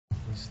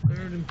It's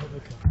third in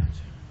public comment.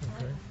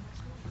 Okay.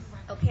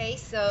 Okay,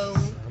 so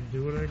I'll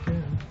do what I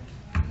can.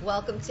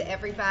 welcome to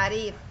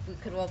everybody. If we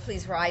could all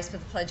please rise for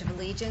the Pledge of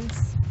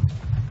Allegiance.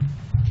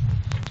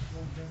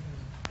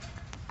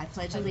 I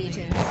pledge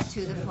allegiance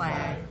to the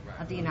flag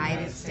of the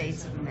United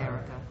States of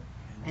America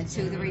and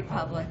to the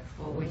republic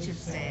for which it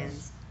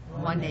stands,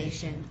 one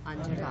nation,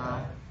 under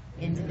God,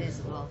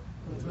 indivisible,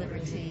 with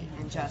liberty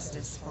and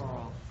justice for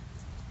all.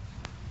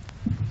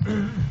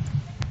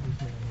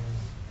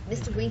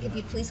 Mr. Wink, if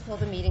you'd please call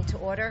the meeting to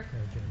order.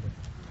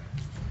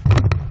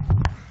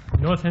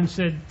 North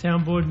Hempstead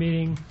Town Board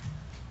meeting,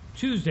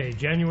 Tuesday,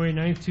 January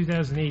 9th,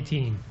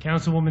 2018.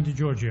 Councilwoman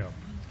DeGiorgio.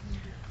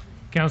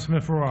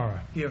 Councilman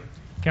Ferrara. Here.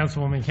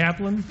 Councilwoman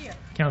Kaplan. Here.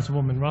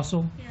 Councilwoman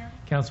Russell. Here.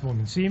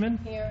 Councilwoman Seaman.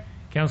 Here.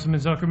 Councilman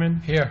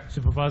Zuckerman. Here.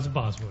 Supervisor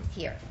Bosworth.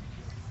 Here.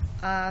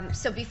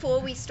 So before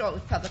we start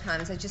with public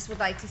comments, I just would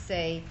like to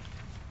say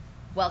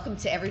welcome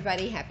to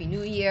everybody. Happy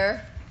New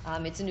Year.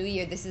 It's a new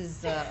year. This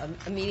is a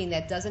meeting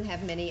that doesn't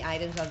have many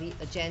items on the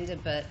agenda,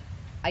 but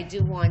I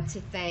do want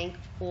to thank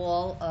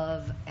all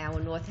of our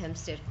North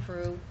Hempstead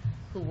crew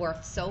who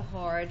worked so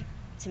hard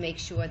to make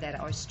sure that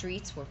our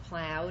streets were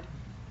plowed,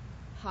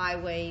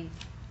 highway,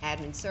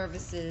 admin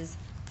services,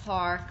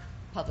 park,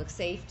 public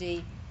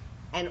safety,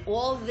 and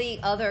all the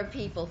other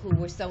people who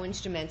were so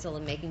instrumental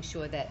in making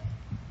sure that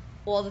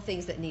all the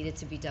things that needed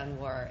to be done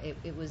were.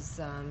 It was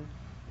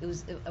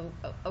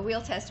a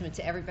real testament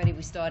to everybody.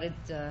 We started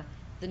the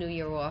new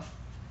year off,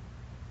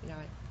 you know,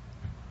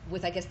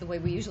 with, I guess, the way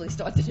we usually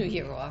start the new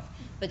year off,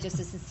 but just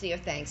a sincere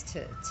thanks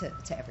to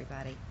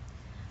everybody.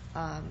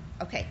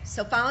 Okay,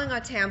 so following our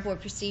town board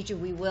procedure,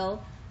 we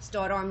will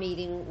start our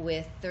meeting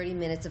with 30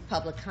 minutes of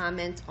public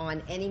comment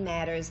on any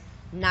matters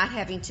not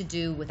having to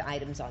do with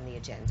items on the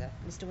agenda.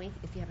 Mr. Wink,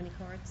 if you have any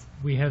cards.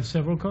 We have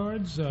several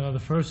cards. The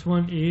first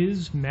one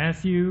is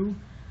Matthew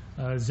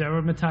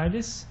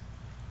Zeramatidis.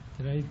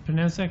 Did I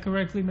pronounce that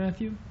correctly,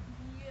 Matthew?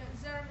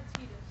 Yeah,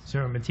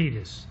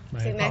 Zeramatidis. My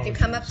So Matthew,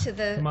 come up to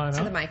the Come on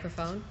up.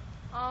 microphone.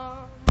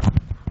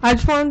 I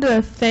just wanted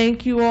to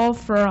thank you all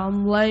for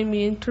letting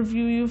me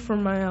interview you for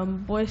my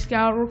Boy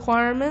Scout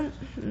requirement.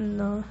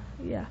 And,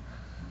 yeah.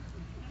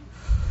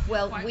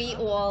 Well, we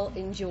all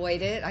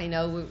enjoyed it. I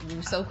know we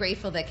were so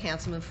grateful that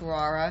Councilman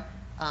Ferrara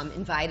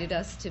invited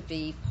us to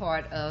be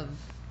part of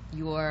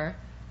your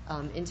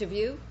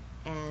interview,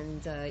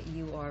 and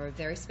you are a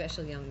very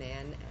special young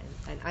man.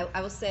 And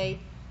I will say,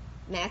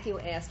 Matthew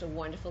asked a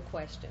wonderful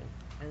question,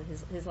 and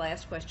his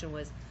last question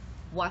was,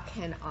 "What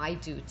can I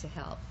do to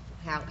help?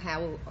 How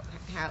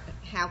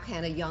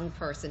can a young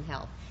person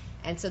help?"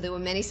 And so there were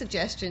many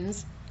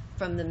suggestions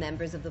from the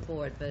members of the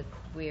board, but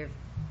we're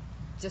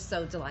just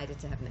so delighted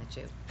to have met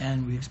you.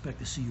 And we expect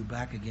to see you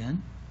back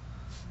again,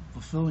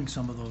 fulfilling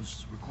some of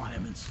those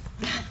requirements.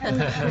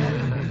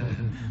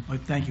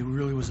 But thank you. It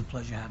really was a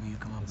pleasure having you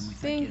come up, and we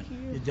thank Thank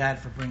you. your dad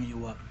for bringing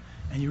you up.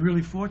 And you're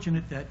really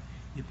fortunate that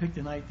you picked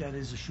a night that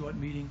is a short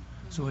meeting,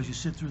 so as you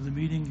sit through the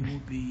meeting, you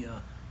won't be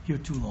here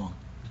too long.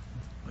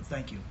 But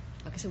thank you.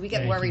 Okay, so we get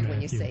Thank you, worried when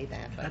you Matthew. say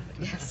that, but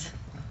yes.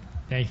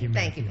 Thank you,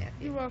 Matthew. Thank you,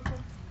 Matthew. You're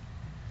welcome.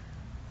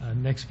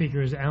 Next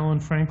speaker is Alan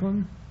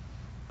Franklin.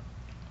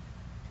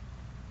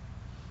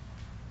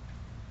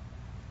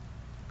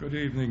 Good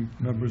evening,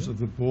 members of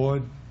the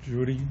board,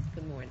 Judy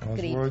Good morning. Good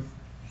evening. Bosworth,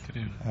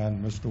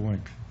 and Mr.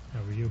 Wink.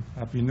 How are you?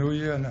 Happy New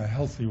Year and a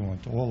healthy one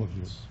to all of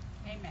you.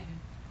 Amen.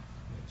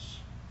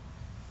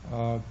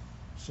 Yes.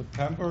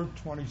 September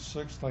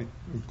 26th, I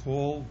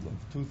recall, of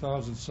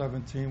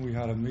 2017, we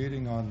had a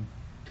meeting on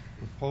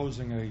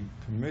proposing a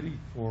committee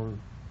for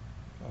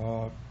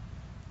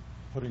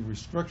putting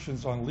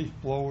restrictions on leaf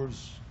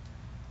blowers,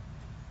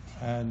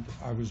 and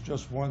I was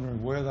just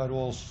wondering where that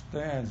all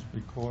stands,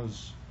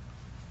 because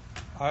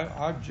I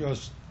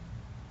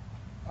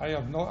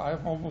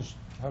almost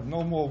have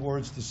no more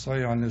words to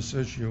say on this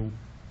issue.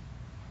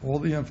 All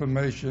the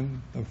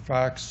information, the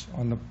facts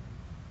on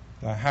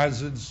the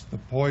hazards, the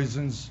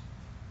poisons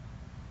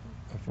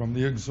from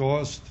the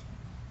exhaust,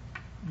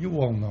 you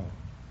all know.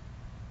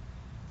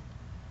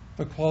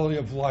 The quality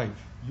of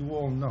life, you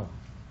all know.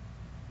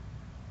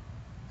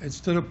 It's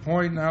to the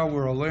point now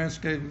where a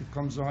landscaper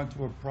comes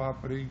onto a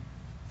property,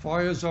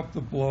 fires up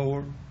the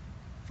blower,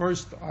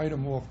 first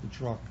item off the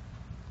truck,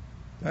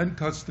 then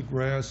cuts the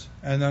grass,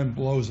 and then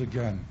blows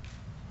again.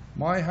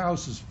 My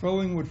house is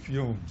filling with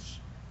fumes.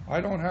 I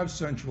don't have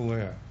central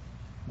air.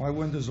 My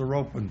windows are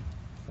open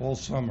all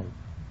summer.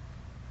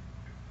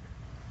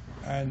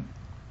 And,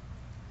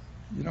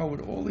 you know,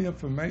 with all the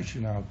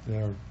information out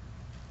there,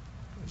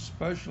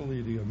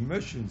 especially the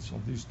emissions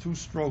of these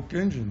two-stroke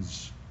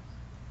engines,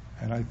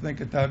 and I think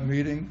at that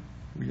meeting,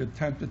 we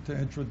attempted to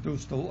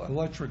introduce the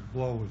electric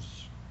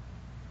blowers.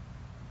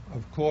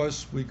 Of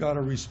course, we got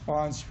a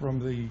response from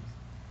the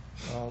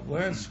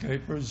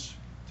landscapers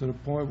to the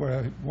point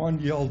where one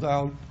yelled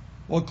out,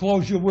 "Well,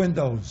 close your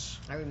windows."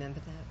 I remember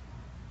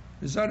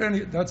that. Is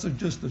that that's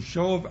just a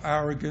show of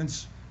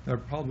arrogance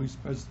that probably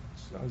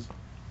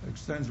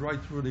extends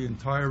right through the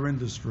entire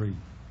industry.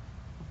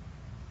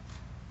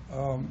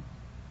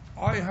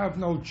 I have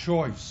no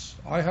choice.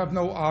 I have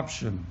no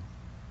option.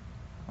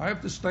 I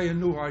have to stay in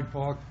New Hyde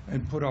Park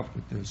and put up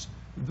with this.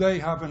 They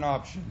have an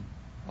option.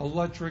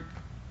 Electric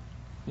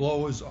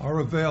blowers are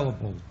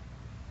available.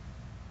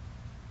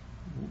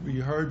 We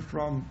heard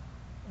from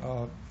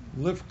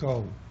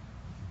Lifco,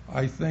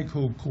 I think,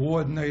 who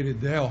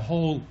coordinated their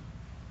whole,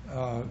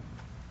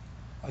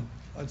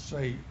 let's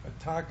say,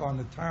 attack on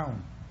the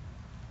town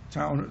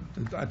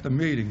at the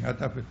meeting, at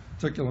that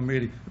particular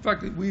meeting. In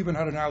fact, we even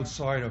had an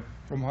outsider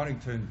from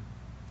Huntington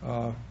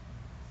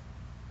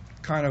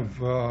kind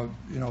of,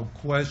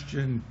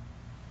 question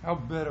how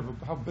big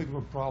of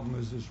a problem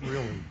is this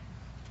really?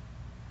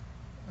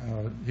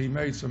 He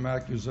made some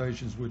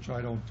accusations which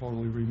I don't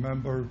totally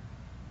remember,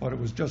 but it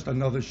was just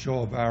another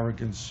show of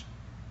arrogance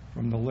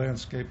from the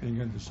landscaping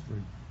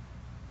industry.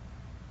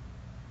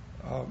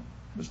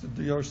 Mr.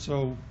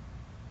 D'Urso,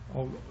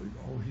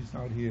 he's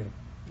not here.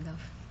 No.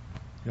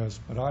 Yes,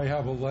 but I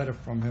have a letter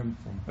from him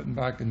from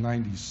back in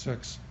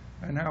 '96,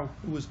 and how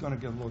it was going to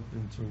get looked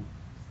into.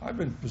 I've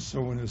been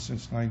pursuing this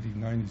since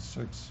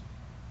 1996.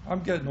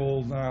 I'm getting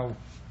old now.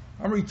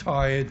 I'm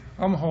retired.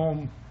 I'm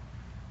home.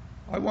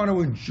 I want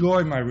to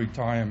enjoy my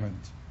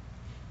retirement.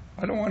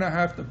 I don't want to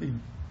have to be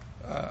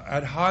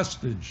at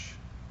hostage.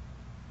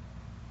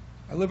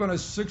 I live on a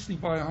 60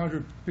 by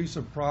 100 piece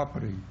of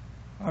property.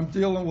 I'm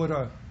dealing with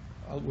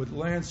with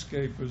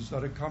landscapers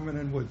that are coming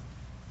in with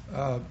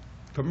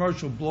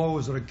commercial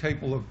blowers that are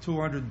capable of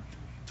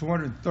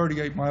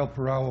 238 mile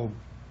per hour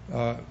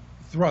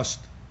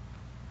thrust.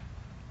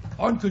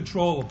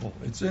 Uncontrollable.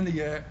 It's in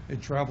the air.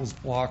 It travels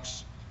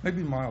blocks,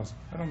 maybe miles.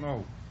 I don't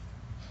know.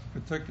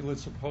 Particulate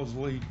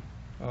supposedly,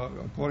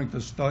 according to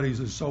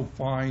studies, is so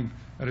fine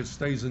that it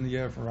stays in the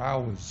air for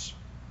hours.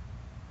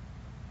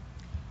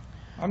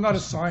 I'm not a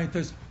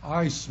scientist.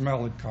 I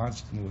smell it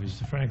constantly.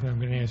 Mr. Franklin, I'm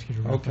going to ask you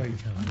to wrap up Okay, your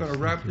comments. I'm going to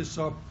wrap Thank you. this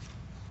up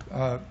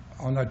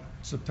on that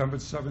September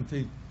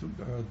 17th,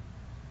 to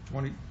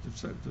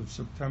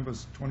September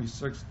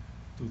 26th,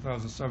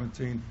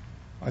 2017.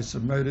 I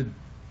submitted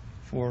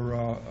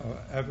for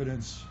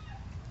evidence,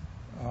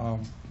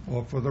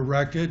 or for the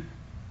record,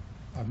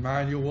 a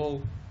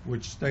manual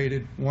which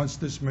stated once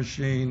this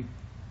machine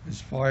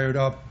is fired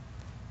up,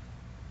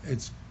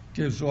 it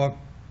gives off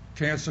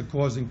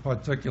cancer-causing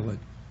particulate.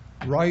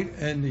 Right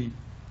in the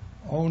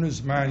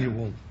owner's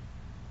manual,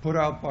 put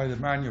out by the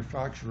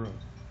manufacturer.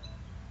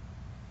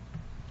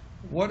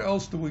 What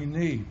else do we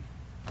need?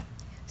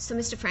 So,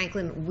 Mr.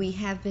 Franklin, we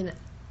have been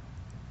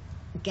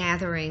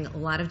gathering a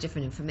lot of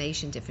different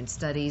information, different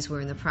studies.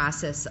 We're in the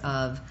process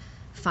of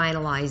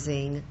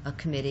finalizing a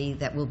committee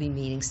that will be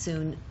meeting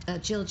soon.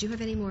 Jill, do you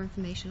have any more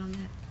information on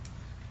that?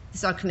 This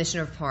is our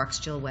Commissioner of Parks,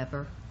 Jill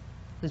Weber,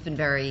 who's been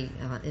very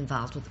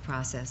involved with the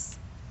process.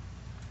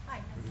 Hi,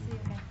 nice to see you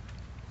again.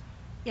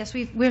 Yes,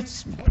 we're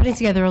putting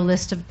together a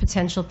list of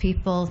potential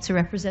people to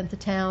represent the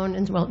town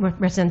and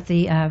represent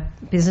the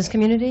business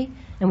community,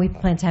 and we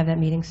plan to have that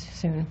meeting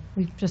soon.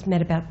 We just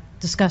met about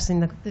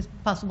discussing the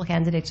possible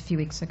candidates a few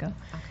weeks ago,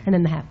 and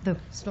then the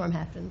storm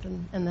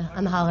happened and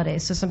the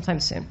holidays, so sometime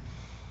soon.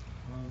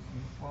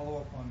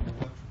 Follow up on the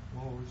electric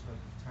blowers that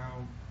the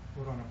town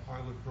put on a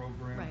pilot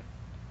program. Right.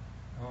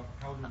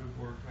 How did it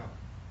work out?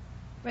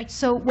 Right,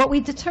 so what we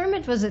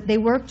determined was that they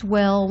worked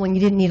well when you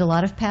didn't need a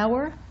lot of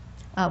power.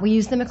 We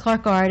used them at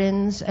Clark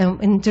Gardens,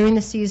 and during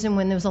the season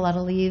when there was a lot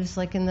of leaves,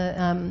 like in the,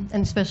 and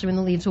especially when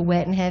the leaves were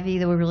wet and heavy,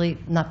 they were really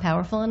not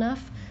powerful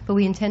enough. But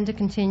we intend to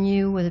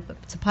continue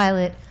to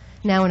pilot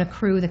now in a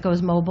crew that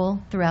goes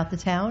mobile throughout the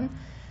town,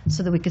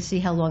 so that we could see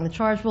how long the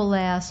charge will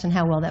last and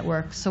how well that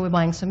works. So we're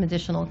buying some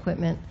additional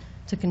equipment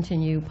to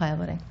continue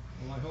piloting.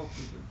 Well, I hope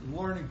that the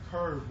learning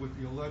curve with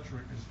the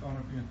electric is going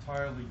to be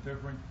entirely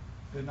different.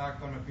 They're not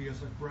going to be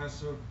as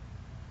aggressive.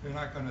 They're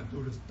not going to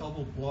do this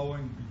double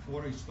blowing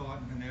before they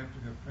start and then after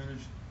they're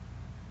finished.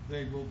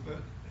 It'll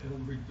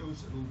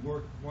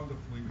work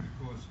wonderfully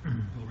because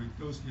it'll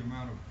reduce the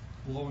amount of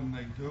blowing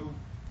they do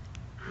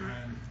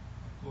and,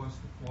 of course,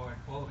 the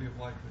quality of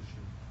life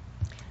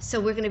issue. So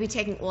we're going to be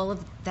taking all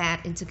of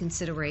that into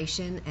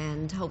consideration,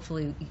 and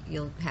hopefully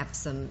you'll have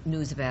some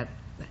news about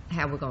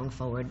how we're going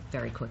forward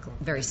very quickly,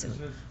 very soon. Is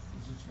this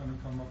going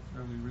to come up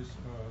fairly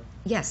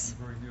Yes. in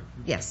the very near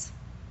future? Yes,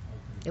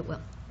 Okay. it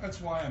will.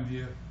 That's why I'm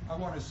here. I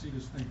want to see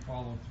this thing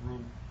follow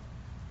through.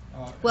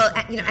 Well,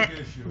 it's a big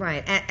issue.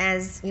 right,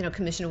 as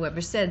Commissioner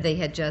Weber said, they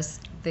had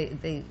just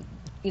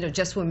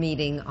just were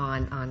meeting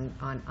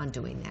on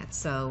doing that.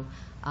 So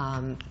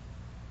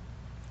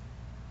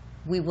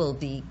we will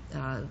be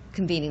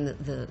convening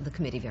the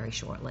committee very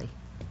shortly.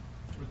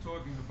 We're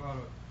talking about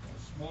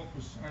a small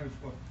percentage,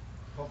 what,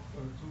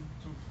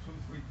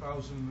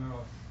 3,000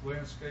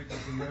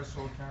 landscapers in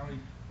Nassau County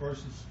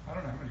versus, I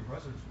don't know how many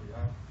residents we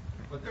have,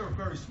 but they're a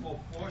very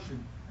small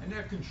portion, and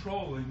they're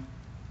controlling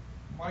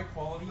my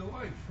quality of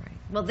life. Right.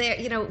 Well,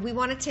 we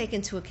want to take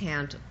into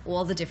account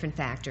all the different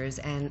factors,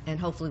 and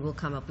hopefully we'll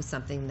come up with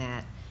something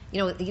that, you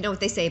know what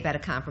they say about a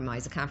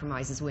compromise. A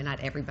compromise is where not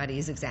everybody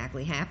is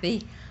exactly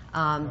happy,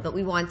 but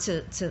we want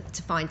to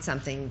find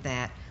something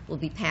that will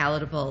be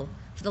palatable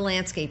for the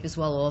landscape as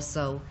well,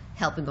 also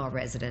helping our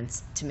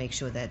residents to make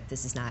sure that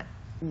this is not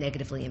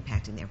negatively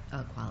impacting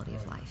their quality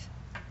of life.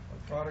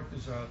 product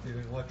is out there,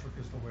 electric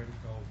is the way to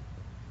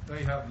go.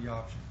 They have the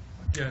option.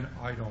 Again,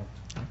 I don't.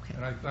 Okay.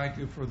 And I thank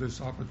you for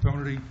this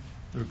opportunity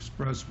to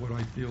express what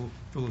I feel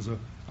is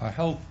a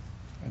health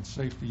and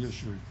safety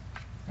issue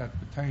that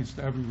pertains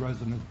to every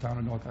resident of the town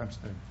of North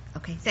Hempstead.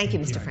 Okay, thank you,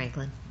 Mr. Okay.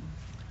 Franklin.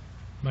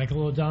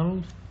 Michael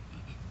O'Donnell?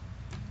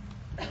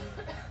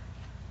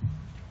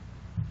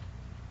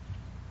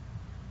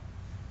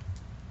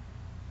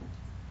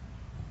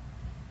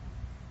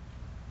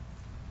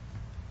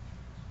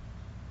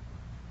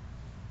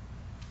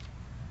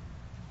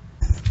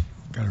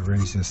 Got to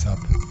raise this up.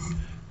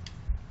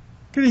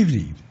 Good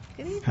evening.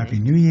 Good evening. Happy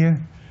New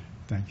Year.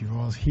 Thank you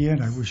all here,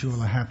 and I wish you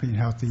all a happy and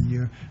healthy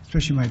year,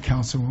 especially my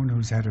councilwoman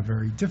who's had a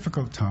very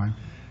difficult time,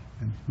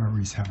 and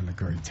Marie's having a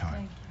great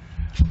time.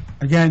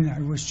 Again,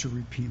 I wish to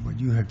repeat what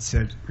you had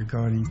said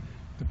regarding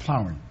the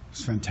plowing.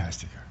 It's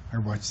fantastic. I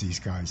watch these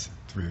guys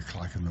at 3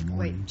 o'clock in the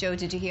morning. Wait, Joe,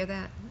 did you hear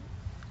that?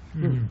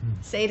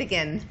 Say it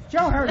again.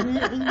 Joe heard me.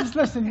 He was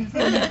listening.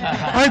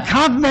 I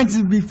complimented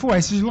him before. I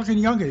said, "You're looking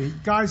younger." The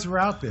guys were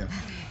out there.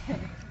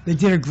 They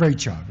did a great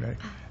job.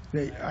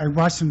 I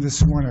watched them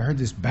this morning. I heard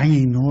this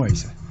banging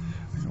noise.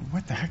 I go,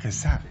 "What the heck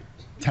is that?"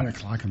 10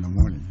 o'clock in the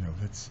morning. You know,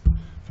 that's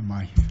for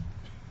my.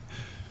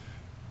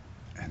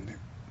 And they're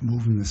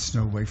moving the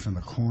snow away from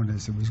the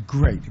corners. It was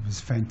great. It was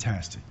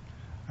fantastic.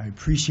 I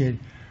appreciate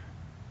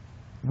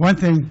one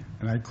thing,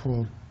 and I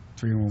called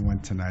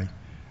 311 tonight.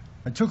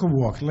 I took a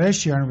walk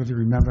last year. I don't know whether you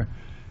remember,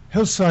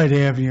 Hillside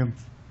Avenue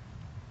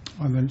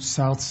on the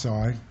south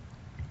side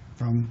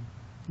from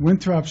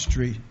Winthrop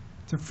Street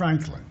to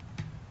Franklin.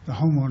 The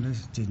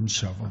homeowners didn't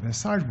shovel their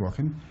sidewalk,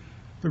 and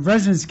the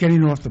residents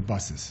getting off the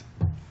buses.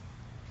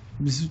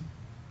 It was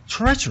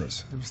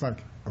treacherous. It was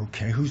like,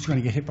 okay, who's going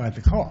to get hit by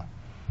the car?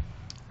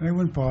 And I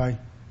went by.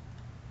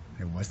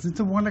 It wasn't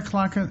the 1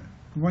 o'clock,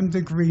 1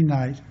 degree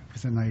night. It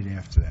was the night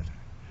after that.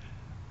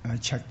 And I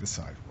checked the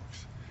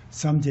sidewalks.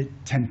 Some did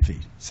 10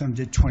 feet, some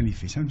did 20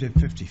 feet, some did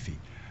 50 feet.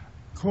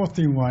 Called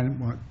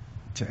 311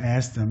 to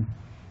ask them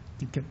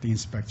to get the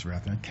inspector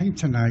out there. I came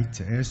tonight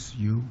to ask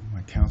you,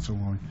 my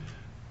councilwoman,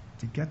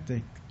 to get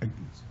the,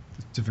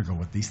 it's difficult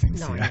with these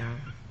things No, here. I know.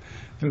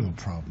 They're a little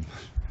problem.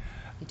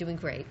 You're doing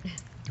great.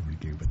 Doing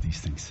good with these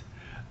things.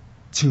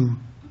 To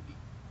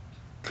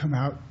come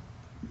out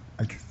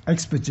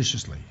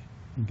expeditiously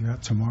and get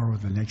out tomorrow or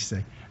the next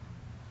day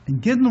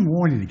and give them a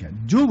warning again.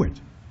 Do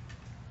it.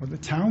 Or the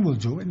town will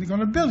do it, and they're going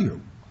to bill you.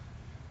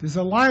 There's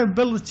a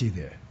liability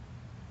there.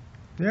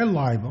 They're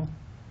liable,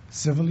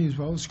 civilly as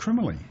well as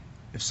criminally,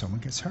 if someone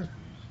gets hurt.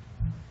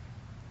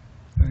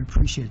 And I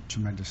appreciate it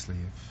tremendously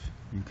if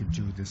you could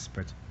do this,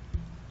 but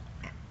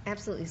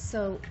Absolutely.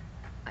 So,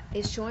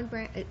 is Sean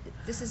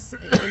this is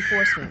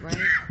enforcement, right?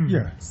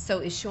 yeah. So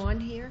is Sean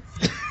here?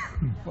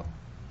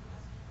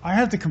 I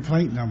have the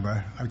complaint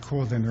number. I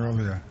called in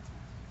earlier.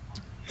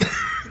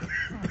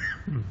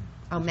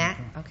 Oh, Matt?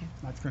 Okay.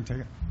 Not going to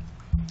take it.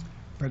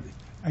 But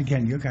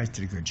again, you guys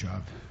did a good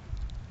job.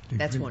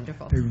 That's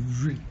wonderful. They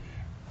really,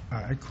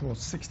 I called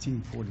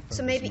 1645.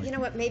 So maybe, you know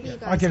what, maybe you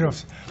guys. I'll get it can-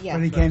 off. Yeah.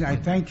 But again, I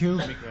thank you,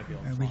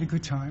 and we had a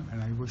good time,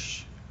 and I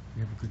wish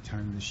we have a good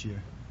time this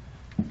year.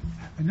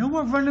 I know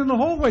we're running the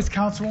hallways,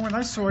 Councilwoman.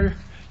 I saw you.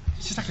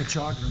 It's just like a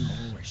jogger in the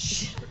hallway.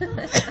 Shh.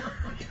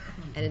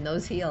 And in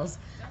those heels.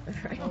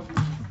 Right.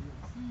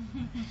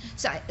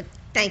 So,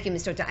 thank you,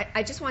 Mr. O'Donnell.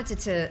 I just wanted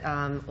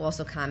to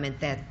also comment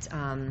that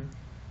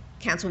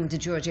Councilwoman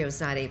DeGiorgio is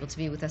not able to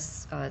be with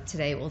us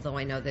today, although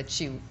I know that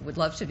she would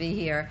love to be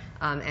here,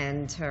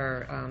 and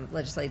her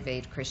legislative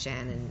aide, Chris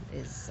Shannon,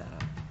 is,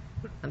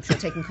 I'm sure,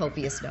 taking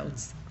copious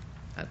notes.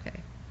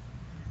 Okay.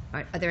 All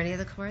right. Are there any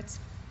other cards?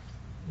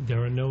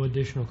 There are no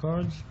additional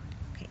cards.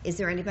 Okay. Is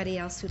there anybody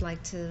else who'd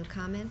like to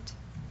comment?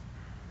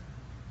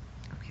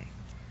 Okay.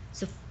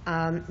 So,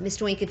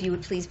 Mr. Wink, if you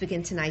would please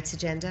begin tonight's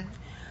agenda.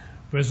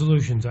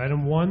 Resolutions.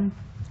 Item 1,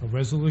 a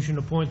resolution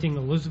appointing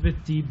Elizabeth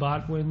D.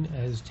 Botwin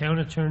as Town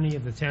Attorney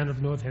of the Town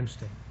of North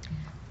Hempstead.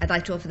 I'd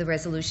like to offer the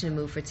resolution and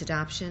move for its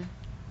adoption.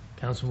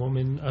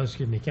 Councilman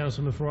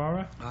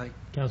Ferrara? Aye.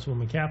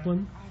 Councilwoman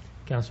Kaplan?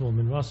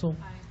 Councilwoman Russell?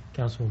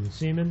 Councilwoman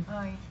Seaman?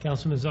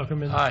 Councilman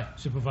Zuckerman? Aye.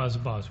 Supervisor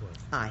Bosworth.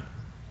 Aye.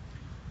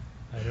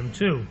 Item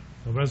 2,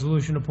 a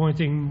resolution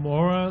appointing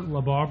Maura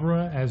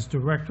LaBarbera as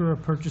Director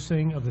of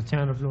Purchasing of the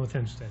Town of North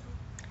Hempstead.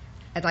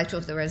 I'd like to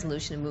offer the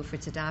resolution and move for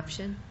its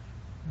adoption.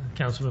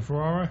 Councilman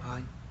Ferrara?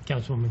 Aye.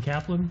 Councilwoman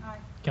Kaplan?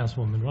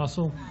 Councilwoman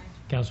Russell?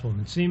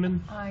 Councilwoman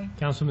Seaman?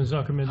 Councilman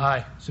Zuckerman?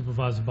 Aye.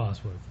 Supervisor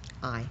Bosworth.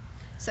 Aye.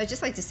 So I'd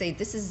just like to say,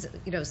 this is,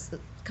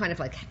 kind of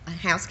like a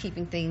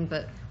housekeeping thing,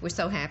 but we're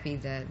so happy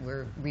that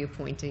we're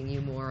reappointing you,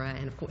 Maura,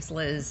 and of course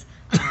Liz.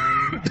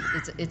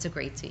 It's a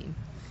great team.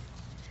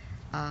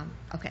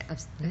 Okay, go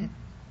ahead.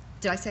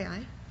 Did I say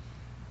aye?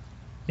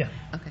 Yeah.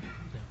 Okay.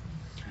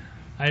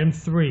 Item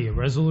 3, a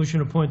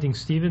resolution appointing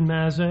Stephen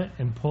Mazza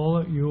and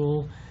Paula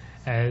Ewell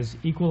as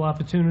Equal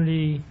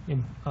Employment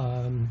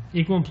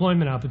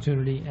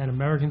Opportunity and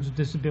Americans with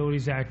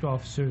Disabilities Act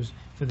officers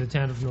for the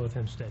Town of North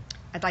Hempstead.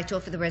 I'd like to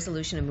offer the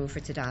resolution and move for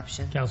its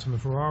adoption. Councilman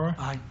Ferrara?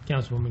 Aye.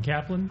 Councilwoman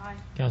Kaplan?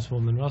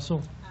 Councilwoman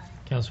Russell?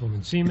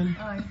 Councilwoman Seaman.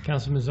 Aye.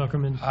 Councilman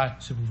Zuckerman. Aye.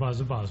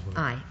 Supervisor Bosworth.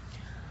 Aye.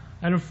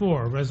 Item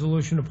 4, a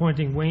resolution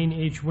appointing Wayne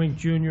H. Wink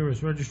Jr.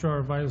 as Registrar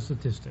of Vital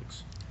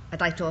Statistics. I'd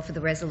like to offer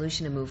the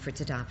resolution and move for its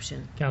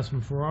adoption.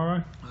 Councilman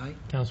Ferrara. Aye.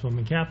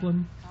 Councilwoman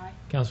Kaplan. Aye.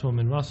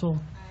 Councilwoman Russell.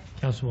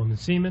 Councilwoman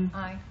Seaman.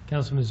 Aye.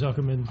 Councilman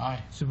Zuckerman.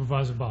 Aye.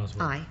 Supervisor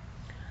Bosworth. Aye.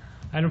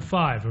 Item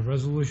 5, a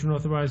resolution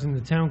authorizing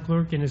the town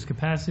clerk in his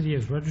capacity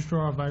as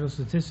Registrar of Vital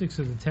Statistics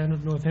of the town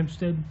of North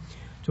Hempstead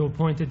to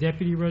appoint a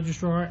deputy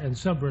registrar and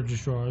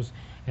sub-registrars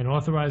and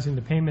authorizing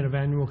the payment of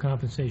annual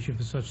compensation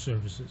for such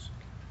services.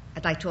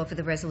 I'd like to offer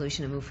the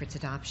resolution and move for its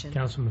adoption.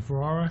 Councilman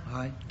Ferrara.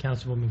 Aye.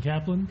 Councilwoman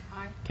Kaplan.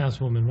 Aye.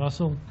 Councilwoman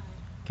Russell.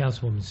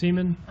 Councilwoman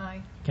Seaman.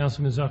 Aye.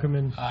 Councilman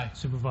Zuckerman. Aye.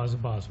 Supervisor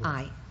Bosworth.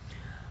 Aye.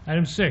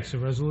 Item 6, a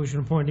resolution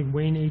appointing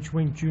Wayne H.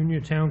 Wink Jr.,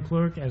 Town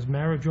Clerk, as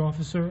marriage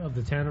officer of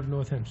the town of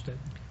North Hempstead.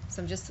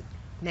 So I'm just,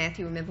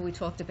 Matthew, remember we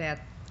talked about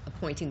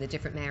appointing the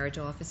different marriage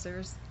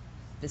officers?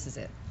 This is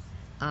it.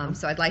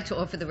 So I'd like to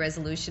offer the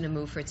resolution and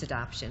move for its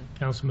adoption.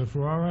 Councilman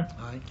Ferrara.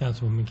 Aye.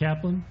 Councilwoman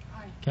Kaplan.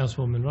 Aye.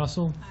 Councilwoman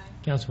Russell.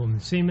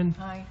 Councilwoman Seaman.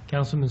 Aye.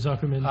 Councilman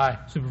Zuckerman. Aye.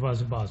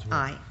 Supervisor Bosworth.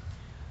 Aye.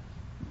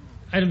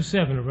 Item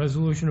 7, a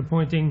resolution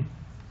appointing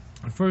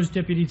First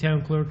Deputy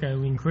Town Clerk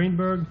Eileen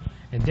Cranberg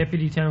and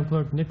Deputy Town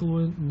Clerk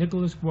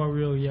Nicholas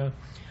Guarelia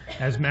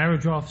as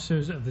marriage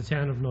officers of the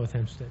town of North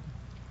Hempstead.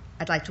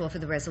 I'd like to offer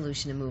the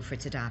resolution and move for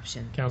its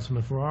adoption.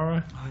 Councilman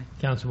Ferrara. Aye.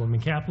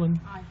 Councilwoman Kaplan.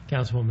 Aye.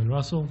 Councilwoman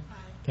Russell.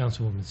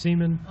 Councilwoman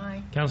Seaman.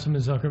 Aye.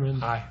 Councilman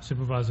Zuckerman. Aye.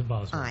 Supervisor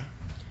Bosworth. Aye.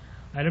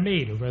 Item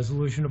 8, a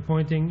resolution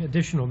appointing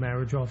additional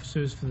marriage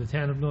officers for the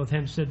town of North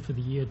Hempstead for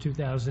the year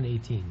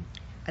 2018.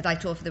 I'd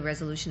like to offer the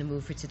resolution and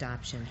move for its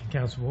adoption.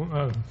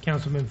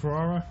 Councilman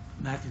Ferrara.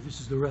 Matthew, this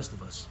is the rest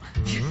of us.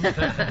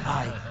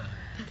 Aye.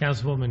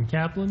 Councilwoman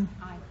Kaplan.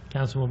 Aye.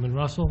 Councilwoman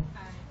Russell. Aye.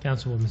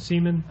 Councilwoman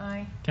Seaman.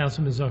 Aye.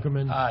 Councilman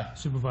Zuckerman. Aye.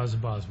 Supervisor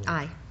Bosworth.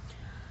 Aye.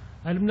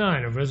 Item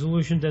 9, a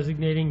resolution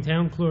designating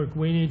Town Clerk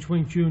Wayne H.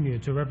 Wink Jr.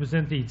 to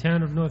represent the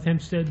town of North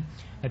Hempstead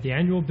at the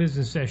annual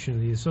business session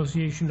of the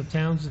Association of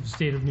Towns of the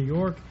State of New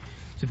York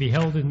to be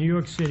held in New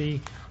York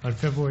City on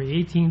February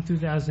 18,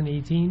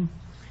 2018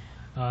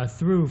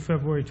 through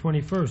February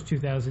 21,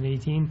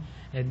 2018,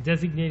 and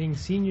designating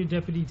Senior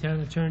Deputy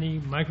Town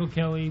Attorney Michael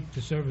Kelly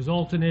to serve as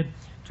alternate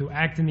to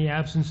act in the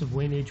absence of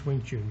Wayne H.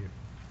 Wink Jr.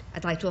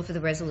 I'd like to offer the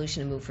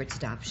resolution and move for its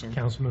adoption.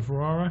 Councilman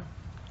Ferrara.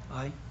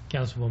 Aye.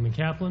 Councilwoman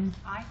Kaplan.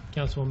 Aye.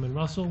 Councilwoman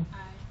Russell. Aye.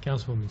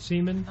 Councilwoman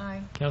Seaman.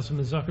 Aye.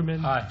 Councilman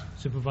Zuckerman. Aye.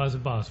 Supervisor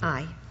Bosworth.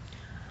 Aye.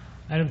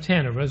 Item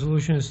 10, a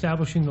resolution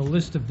establishing the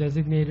list of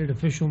designated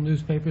official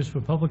newspapers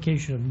for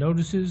publication of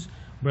notices,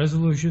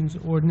 resolutions,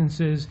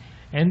 ordinances,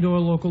 and/or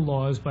local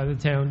laws by the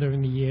town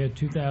during the year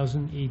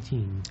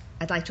 2018.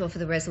 I'd like to offer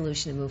the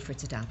resolution and move for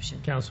its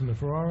adoption. Councilman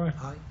Ferrara.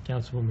 Aye.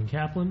 Councilwoman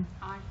Kaplan.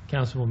 Aye.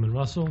 Councilwoman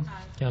Russell.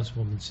 Aye.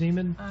 Councilwoman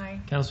Seaman. Aye.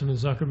 Councilman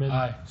Zuckerman.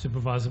 Aye.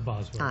 Supervisor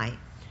Bosworth. Aye.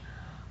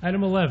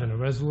 Item 11, a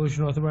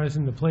resolution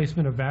authorizing the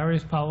placement of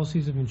various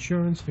policies of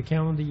insurance for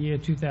calendar year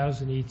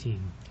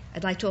 2018.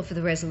 I'd like to offer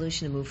the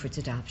resolution and move for its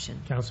adoption.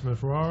 Councilman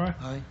Ferrara.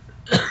 Aye.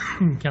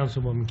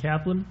 Councilwoman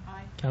Kaplan.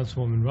 Aye.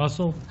 Councilwoman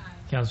Russell.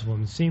 Aye.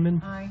 Councilwoman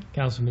Seaman. Aye.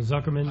 Councilman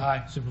Zuckerman.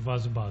 Aye.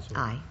 Supervisor Bosworth.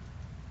 Aye.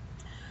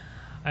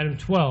 Item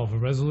 12, a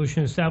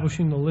resolution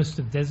establishing the list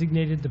of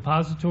designated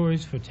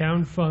depositories for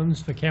town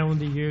funds for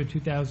calendar year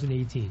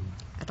 2018.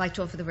 I'd like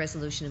to offer the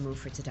resolution and move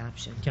for its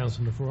adoption.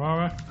 Councilman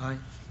Ferrara. Aye.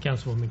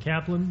 Councilwoman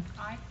Kaplan.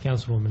 Aye.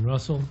 Councilwoman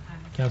Russell.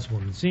 Aye.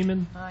 Councilwoman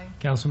Seaman. Aye.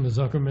 Councilman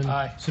Zuckerman.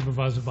 Aye.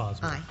 Supervisor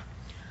Bosworth. Aye.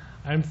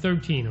 Item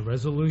 13, a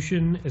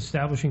resolution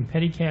establishing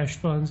petty cash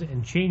funds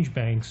and change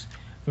banks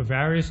for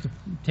various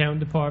town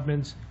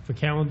departments for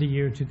calendar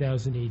year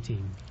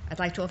 2018. I'd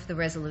like to offer the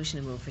resolution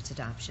and move for its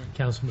adoption.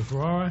 Councilman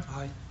Ferrara.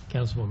 Aye.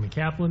 Councilwoman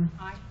Kaplan.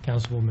 Aye.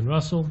 Councilwoman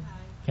Russell.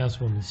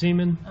 Councilwoman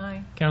Seaman.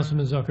 Aye.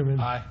 Councilman Zuckerman.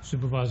 Aye.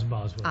 Supervisor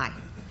Bosworth. Aye.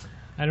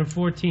 Item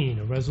 14,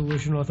 a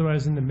resolution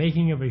authorizing the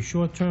making of a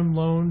short-term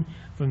loan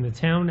from the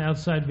town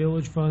outside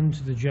village fund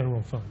to the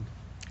general fund.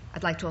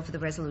 I'd like to offer the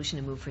resolution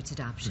and move for its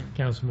adoption.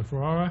 Councilman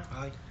Ferrara.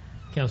 Aye.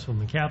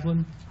 Councilwoman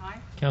Kaplan. Aye.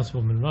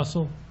 Councilwoman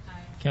Russell. Aye.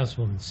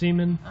 Councilwoman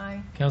Seaman.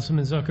 Aye.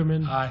 Councilman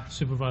Zuckerman. Aye.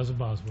 Supervisor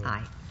Bosworth.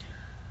 Aye.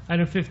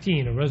 Item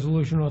 15, a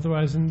resolution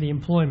authorizing the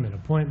employment,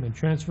 appointment,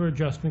 transfer,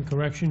 adjustment,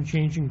 correction,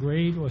 change in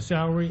grade or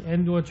salary,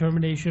 and/or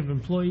termination of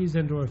employees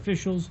and/or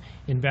officials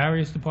in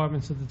various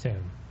departments of the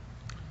town.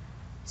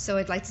 So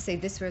I'd like to say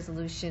this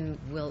resolution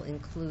will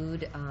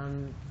include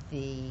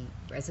the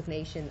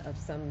resignation of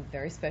some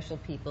very special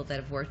people that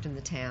have worked in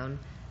the town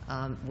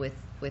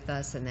with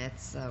us, and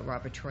that's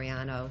Robert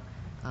Troiano,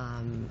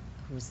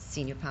 who's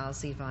Senior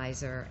Policy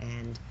Advisor,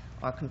 and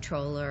our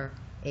Controller,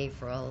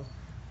 April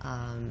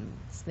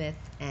Smith,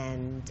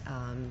 and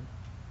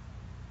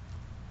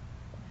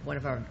one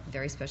of our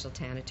very special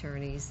town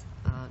attorneys,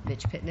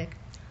 Mitch Pitnick.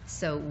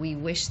 So we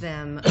wish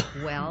them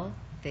well.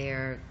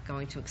 They're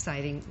going to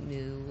exciting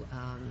new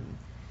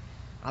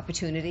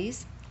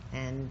opportunities,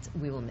 and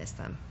we will miss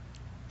them.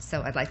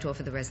 So I'd like to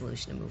offer the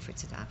resolution and move for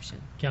its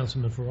adoption.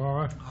 Councilman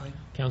Ferrara. Aye.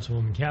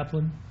 Councilwoman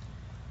Kaplan.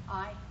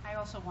 Aye. I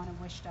also want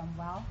to wish them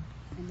well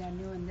in their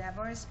new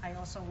endeavors. I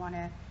also want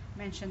to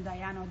mention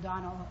Diane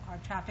O'Donnell, our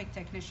traffic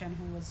technician,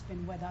 who has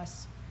been with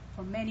us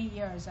for many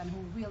years and who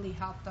really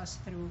helped us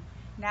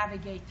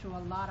navigate through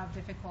a lot of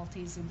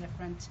difficulties in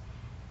different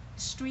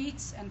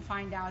streets and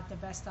find out the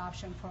best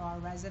option for our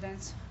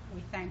residents.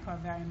 We thank her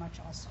very much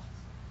also.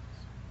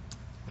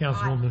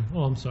 Councilwoman,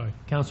 oh, I'm sorry.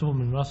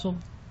 Councilwoman Russell?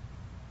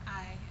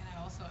 Aye, and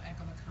I also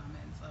echo the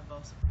comments of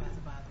both Supervisor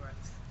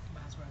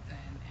Bosworth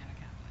and Anna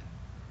Kaplan.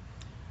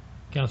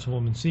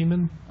 Councilwoman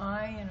Seaman?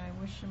 Aye, and I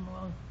wish them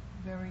all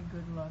very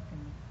good luck in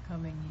the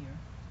coming year.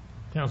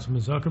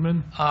 Councilman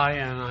Zuckerman? Aye,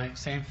 and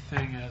same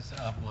thing as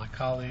my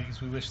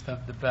colleagues. We wish them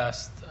the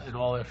best in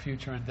all their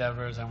future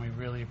endeavors, and we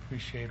really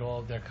appreciate all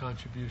of their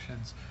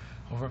contributions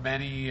over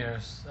many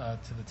years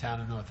to the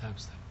town of North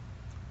Hempstead.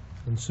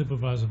 And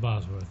Supervisor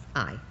Bosworth?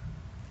 Aye.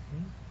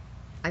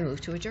 I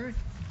move to adjourn.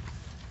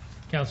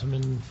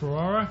 Councilman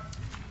Ferrara?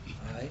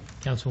 Aye.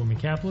 Councilwoman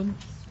Kaplan?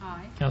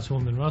 Aye.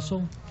 Councilwoman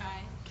Russell? Aye.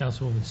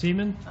 Councilwoman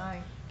Seaman?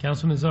 Aye.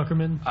 Councilman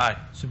Zuckerman? Aye.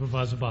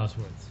 Supervisor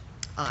Bosworth?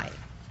 Aye.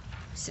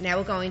 So now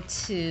we're going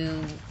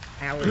to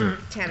our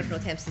Town of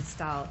North Hempstead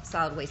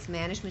Solid Waste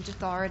Management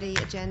Authority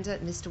agenda.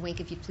 Mr. Wink,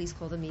 if you'd please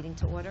call the meeting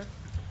to order.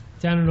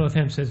 Town of North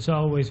Hempstead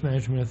Solid Waste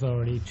Management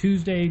Authority,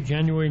 Tuesday,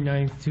 January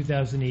 9th,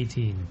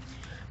 2018.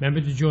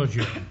 Member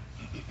DeGiorgio.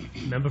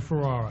 Member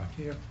Ferrara.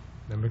 Here.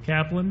 Member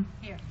Kaplan.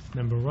 Here.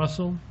 Member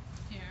Russell.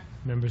 Here.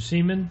 Member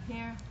Seaman.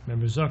 Here.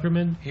 Member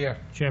Zuckerman. Here.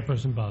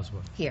 Chairperson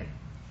Bosworth. Here.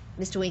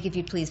 Mr. Wink, if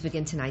you'd please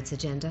begin tonight's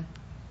agenda.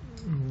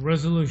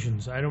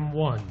 Resolutions. Item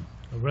 1,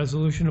 a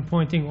resolution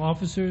appointing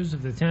officers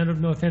of the Town of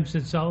North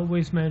Hempstead Solid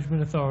Waste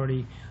Management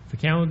Authority for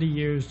calendar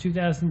years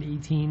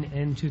 2018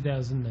 and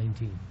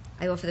 2019.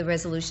 I offer the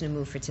resolution and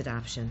move for its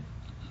adoption.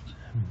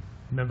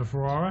 Member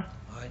Ferrara.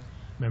 Aye.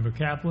 Member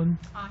Kaplan.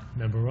 Aye.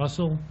 Member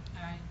Russell.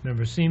 Aye.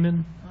 Member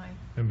Seaman. Aye.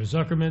 Member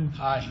Zuckerman.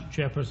 Aye.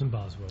 Chairperson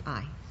Bosworth.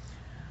 Aye.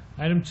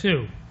 Item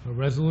 2, a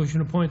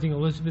resolution appointing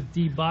Elizabeth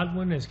D.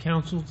 Bodwin as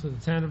counsel to the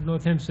Town of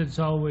North Hempstead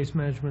Solid Waste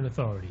Management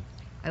Authority.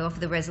 I offer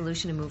the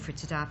resolution and move for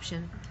its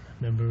adoption.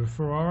 Member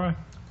Ferrara.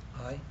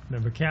 Aye.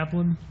 Member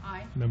Kaplan.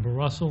 Aye. Member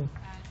Russell.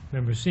 Aye.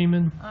 Member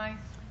Seaman. Aye.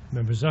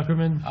 Member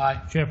Zuckerman.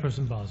 Aye.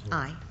 Chairperson Bosworth.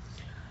 Aye.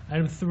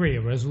 Item 3,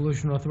 a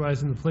resolution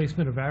authorizing the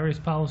placement of various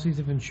policies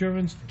of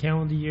insurance for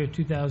calendar year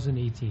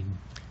 2018.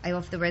 I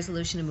offer the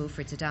resolution and move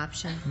for its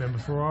adoption. Member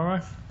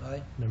Ferrara.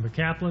 Aye. Member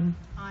Kaplan.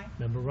 Aye.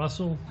 Member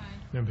Russell. Aye.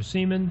 Member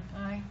Seaman.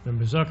 Aye.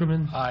 Member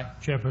Zuckerman. Aye.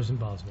 Chairperson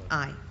Bosworth.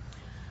 Aye.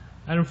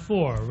 Item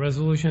 4, a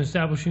resolution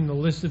establishing the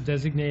list of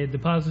designated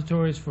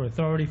depositories for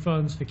authority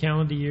funds for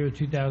calendar year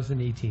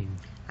 2018.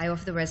 I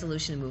offer the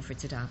resolution and move for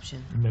its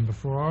adoption. Member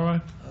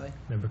Ferrara. Aye.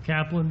 Member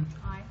Kaplan.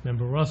 Aye.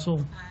 Member Russell.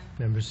 Aye.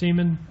 Member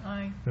Seaman.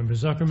 Aye. Member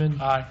Zuckerman.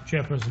 Aye.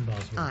 Chairperson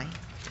Bosworth. Aye.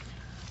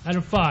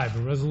 Item 5,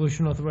 a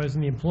resolution authorizing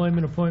the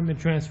employment, appointment,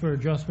 transfer,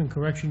 adjustment,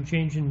 correction,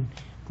 change in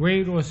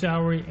grade or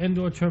salary,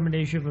 and/or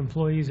termination of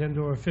employees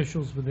and/or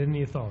officials within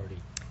the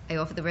authority. I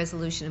offer the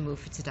resolution and move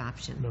for its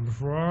adoption. Member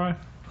Ferrara.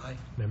 Aye.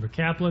 Member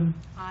Kaplan.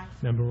 Aye.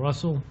 Member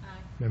Russell. Aye.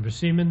 Member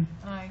Seaman.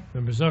 Aye.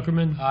 Member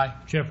Zuckerman. Aye.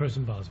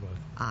 Chairperson Bosworth.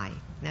 Aye.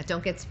 Now,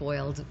 don't get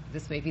spoiled.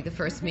 This may be the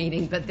first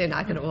meeting, but they're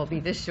not going to all be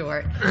this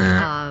short.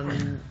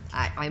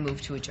 I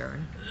move to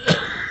adjourn.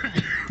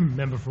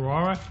 Member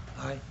Ferrara.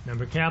 Aye.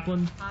 Member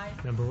Kaplan. Aye.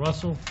 Member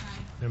Russell. Aye.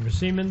 Member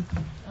Seaman.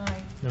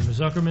 Aye. Member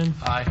Zuckerman.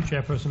 Aye.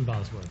 Chairperson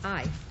Bosworth.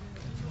 Aye.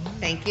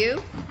 Thank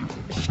you.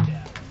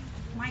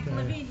 Mike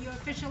Levine, you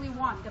officially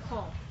won the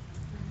poll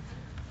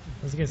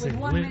I was gonna say, with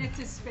 1 Liz- minute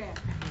to spare.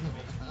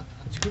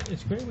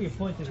 it's great we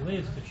appointed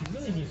Liz, but she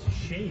really needs to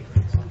shave.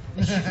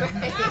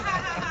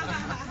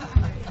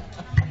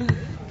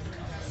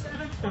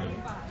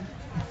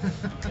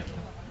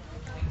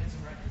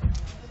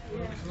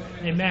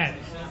 Hey, Matt.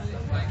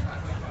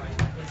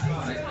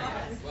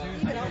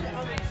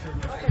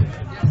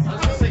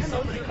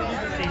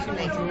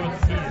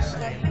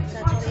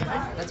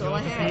 That's all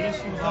I have.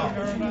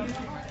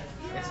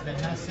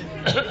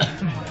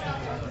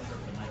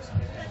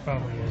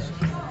 Probably is.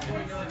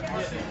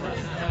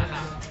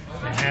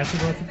 And has it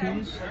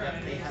orthopedics?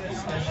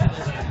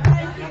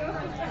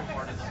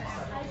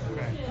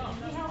 Okay.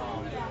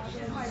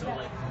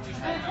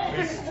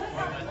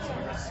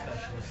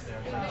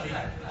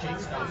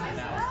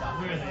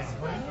 Where are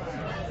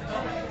they?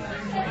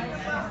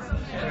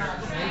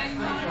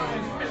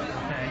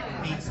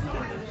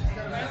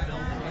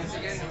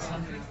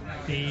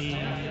 The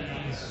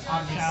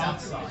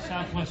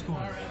southwest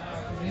corner.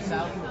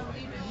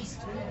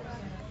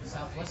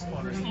 Southwest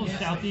corner. Oh,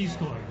 southeast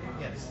corner.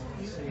 Yes.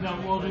 No,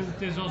 well,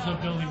 there's also a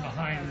building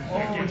behind.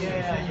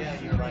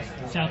 Yeah, you're right.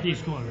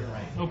 Southeast corner.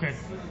 Okay.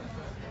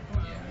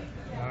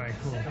 All right,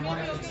 cool. The one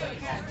that looks like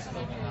it's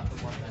building, not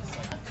the one that's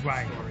like.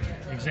 Right,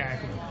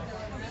 exactly.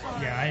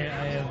 Yeah, I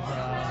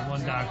have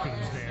one doctor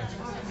who's there.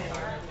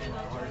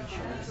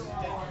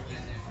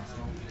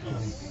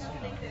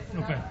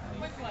 Okay.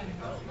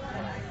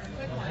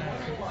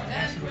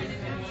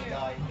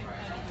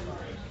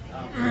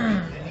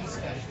 The knee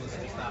specialist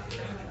is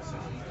Dr. Andrews,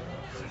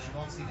 so she you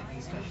won't see the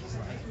fee schedules.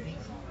 I think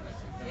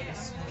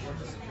this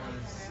works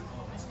because,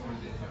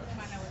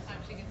 Find out what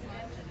time she gets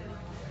lunch and then.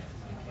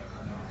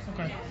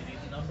 Okay. you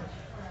need the number?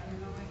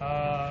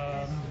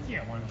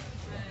 Yeah, one.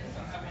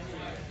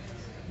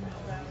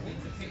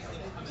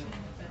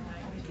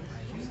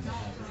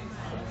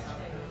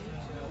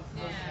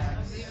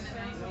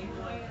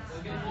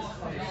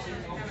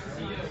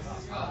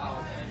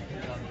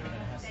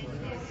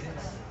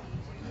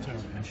 So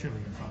I'm sure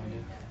we can find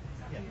it.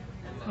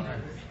 Okay.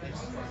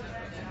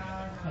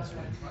 That's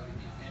fine.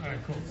 All right,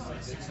 cool.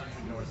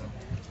 600 doors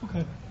open.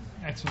 Okay.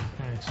 Excellent,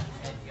 thanks.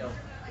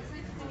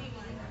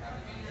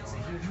 It's a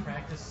huge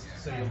practice,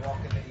 so you walk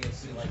in and you'll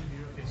see like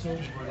 50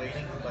 people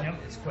waiting, but Yep.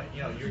 it's quite,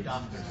 you know, your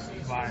doctors.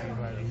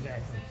 Right,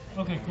 exactly.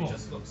 Okay, cool. It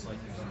just looks like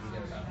you're gonna be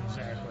there about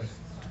Exactly.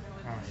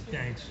 All right,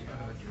 thanks.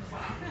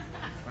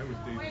 I was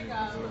dating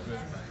a little bit.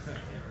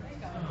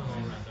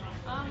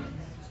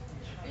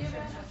 Are you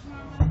available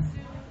tomorrow morning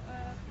to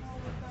call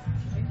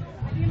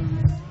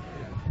with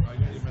I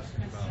got your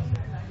message about.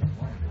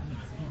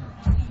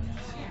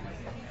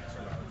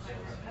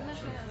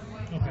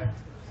 Okay.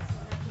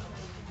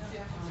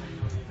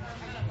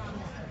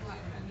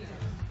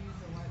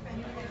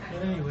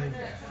 But anyway.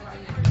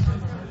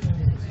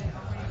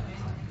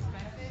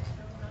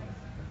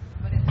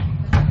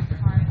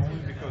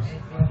 Only because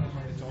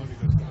it's only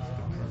because that's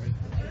the permit.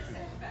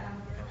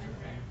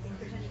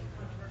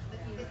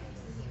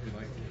 We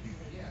like to keep.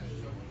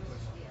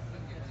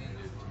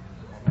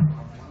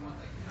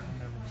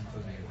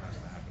 Doesn't even have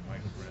to happen.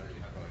 Michael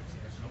Bradley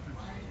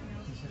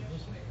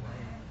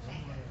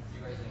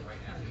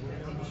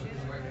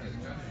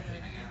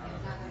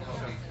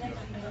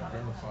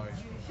verified.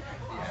 You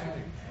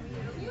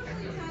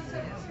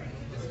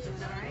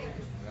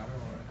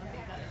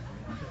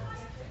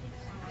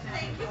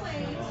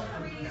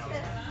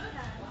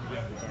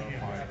have to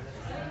verify.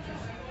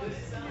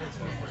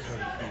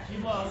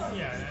 Well,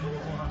 yeah, and we'll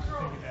have to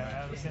figure that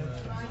out again.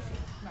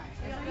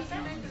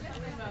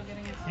 about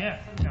getting it. Yeah,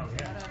 no,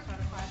 yeah.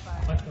 Certified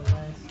by. But the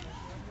last.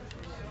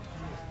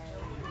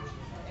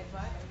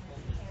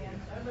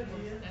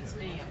 That's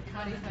me. I'm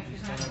cutting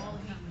like all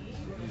he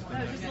needs.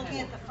 I was just looking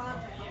at the font.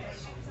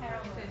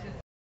 He says it's